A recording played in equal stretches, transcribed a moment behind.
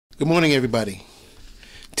Good morning, everybody.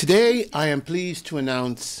 Today, I am pleased to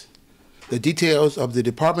announce the details of the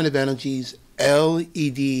Department of Energy's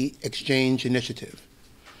LED Exchange Initiative.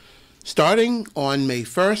 Starting on May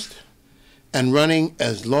 1st and running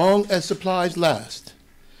as long as supplies last,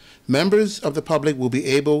 members of the public will be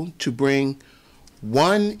able to bring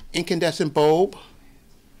one incandescent bulb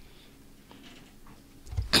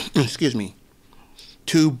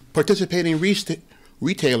to participating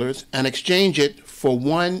retailers and exchange it for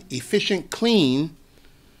one efficient, clean,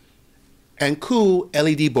 and cool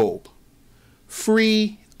LED bulb,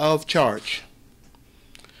 free of charge.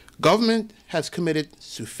 Government has committed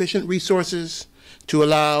sufficient resources to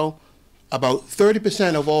allow about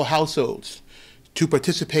 30% of all households to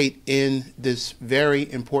participate in this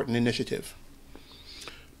very important initiative.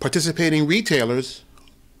 Participating retailers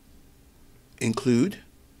include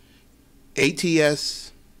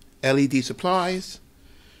ATS LED Supplies,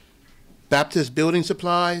 Baptist Building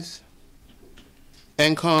Supplies,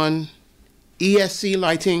 Encon, ESC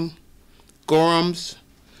Lighting, Gorham's,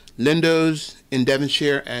 Lindo's in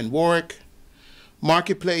Devonshire and Warwick,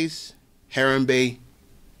 Marketplace, Heron Bay,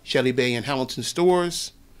 Shelley Bay and Hamilton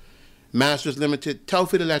Stores, Masters Limited,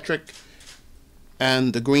 Telford Electric,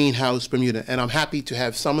 and the Greenhouse Bermuda. And I'm happy to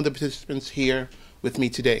have some of the participants here with me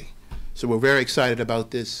today. So we're very excited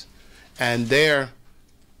about this and their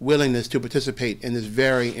willingness to participate in this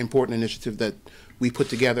very important initiative that we put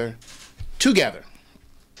together.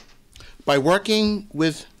 By working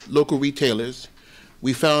with local retailers,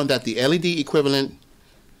 we found that the LED equivalent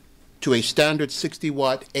to a standard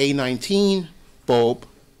 60-watt A19 bulb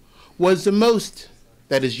was the most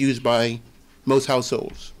that is used by most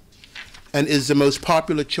households and is the most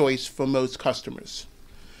popular choice for most customers.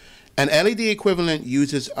 An LED equivalent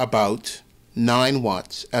uses about 9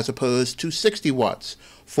 watts as opposed to 60 watts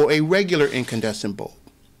for a regular incandescent bulb.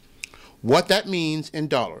 What that means in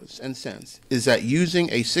dollars and cents is that using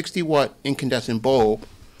a 60-watt incandescent bulb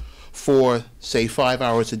for, say, 5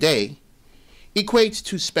 hours a day equates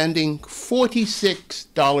to spending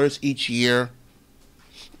 $46 each year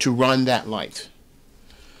to run that light.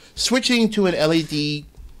 Switching to an LED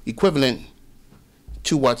equivalent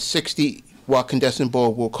to what 60-watt incandescent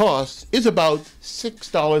bulb will cost is about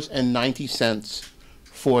 $6.90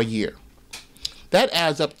 for a year. That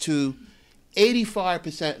adds up to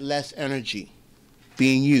 85% less energy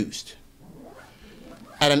being used.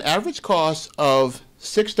 At an average cost of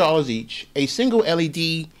 $6 each, a single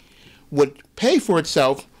LED would pay for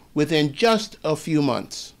itself within just a few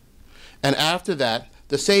months. And after that,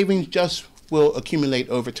 the savings just will accumulate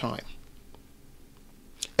over time.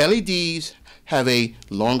 LEDs have a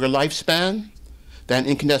longer lifespan than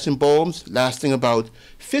incandescent bulbs, lasting about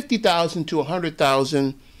 50,000 to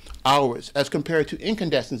 100,000 hours as compared to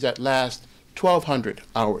incandescents that last 1,200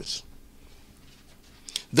 hours.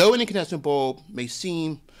 Though an incandescent bulb may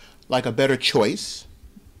seem like a better choice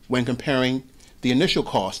when comparing the initial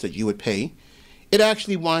cost that you would pay, it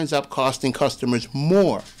actually winds up costing customers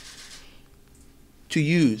more to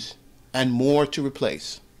use and more to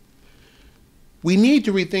replace. We need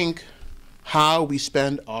to rethink how we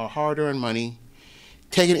spend our hard-earned money,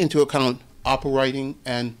 taking into account operating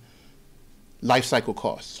and life cycle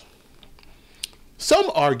costs.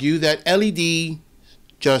 Some argue that LEDs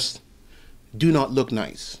just do not look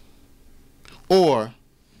nice, or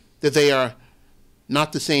that they are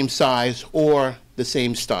not the same size or the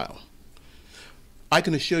same style. I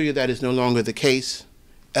can assure you that is no longer the case.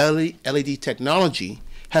 LED technology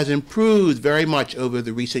has improved very much over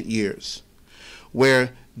the recent years,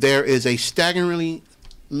 where there is a staggeringly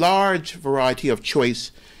large variety of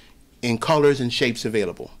choice in colors and shapes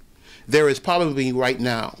available. There is probably right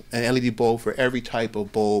now an LED bulb for every type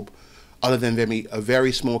of bulb, other than maybe a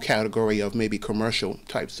very small category of maybe commercial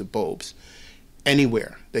types of bulbs,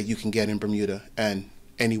 anywhere that you can get in Bermuda and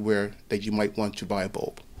anywhere that you might want to buy a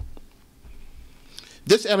bulb.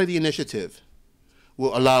 This LED initiative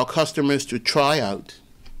will allow customers to try out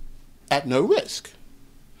at no risk.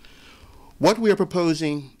 What we are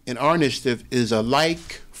proposing in our initiative is a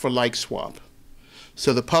like-for-like swap,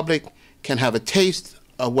 so the public can have a taste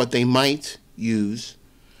of what they might use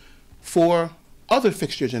for other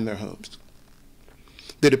fixtures in their homes.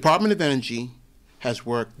 The Department of Energy has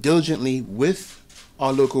worked diligently with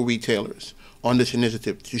our local retailers on this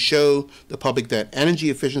initiative to show the public that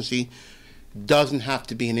energy efficiency doesn't have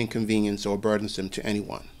to be an inconvenience or burdensome to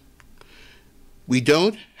anyone. We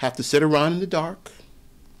don't have to sit around in the dark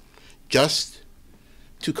just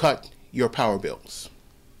to cut your power bills.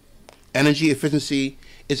 Energy efficiency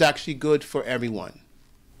is actually good for everyone.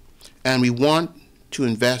 And we want to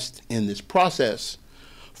invest in this process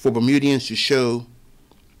for Bermudians to show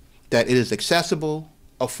that it is accessible,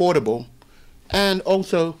 affordable, and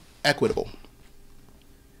also equitable.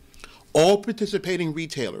 All participating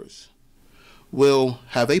retailers will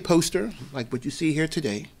have a poster, like what you see here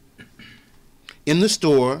today, in the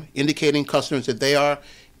store indicating customers that they are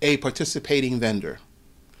a participating vendor.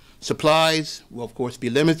 Supplies will, of course, be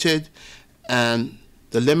limited, and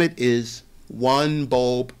the limit is 1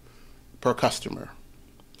 bulb per customer.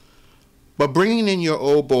 But bringing in your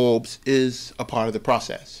old bulbs is a part of the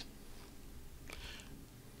process.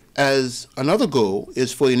 As another goal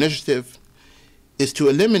is for the initiative is to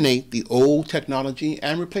eliminate the old technology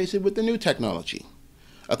and replace it with the new technology.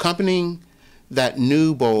 Accompanying that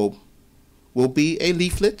new bulb will be a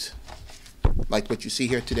leaflet, like what you see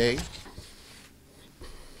here today,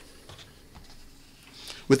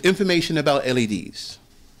 with information about LEDs,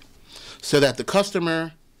 so that the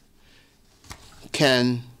customer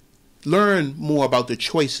can learn more about the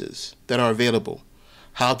choices that are available,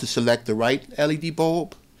 how to select the right LED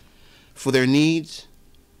bulb for their needs,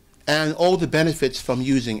 and all the benefits from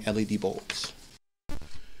using LED bulbs.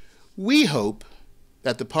 We hope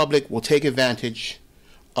that the public will take advantage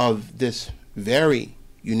of this very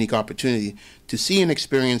unique opportunity to see and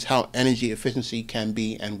experience how energy efficiency can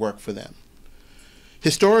be and work for them.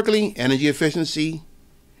 Historically, energy efficiency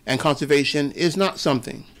and conservation is not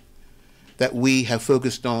something that we have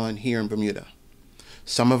focused on here in Bermuda.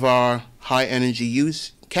 Some of our high energy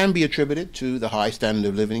use can be attributed to the high standard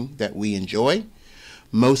of living that we enjoy.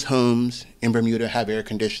 Most homes in Bermuda have air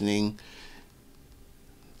conditioning,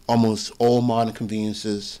 almost all modern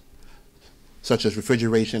conveniences such as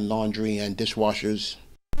refrigeration, laundry, and dishwashers.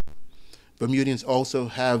 Bermudians also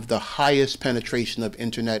have the highest penetration of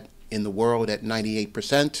internet in the world at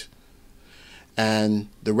 98%, and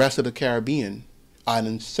the rest of the Caribbean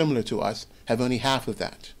islands similar to us have only half of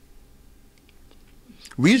that.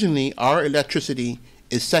 Regionally, our electricity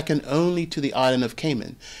is second only to the island of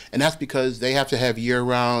Cayman, and that's because they have to have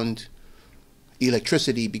year-round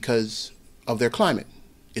electricity because of their climate.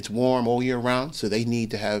 It's warm all year round, so they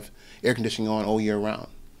need to have air conditioning on all year round.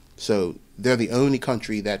 So they're the only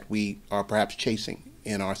country that we are perhaps chasing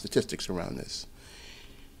in our statistics around this.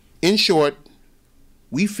 In short,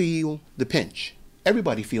 we feel the pinch.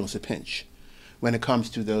 Everybody feels the pinch when it comes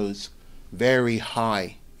to those very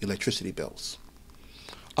high electricity bills.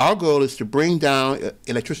 Our goal is to bring down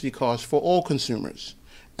electricity costs for all consumers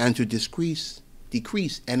and to decrease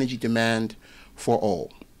energy demand for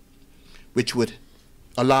all, which would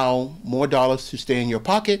allow more dollars to stay in your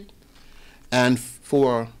pocket, and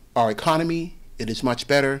for our economy, it is much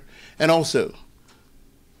better, and also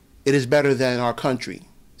it is better than our country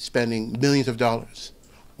spending millions of dollars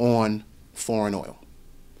on foreign oil.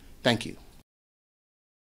 Thank you.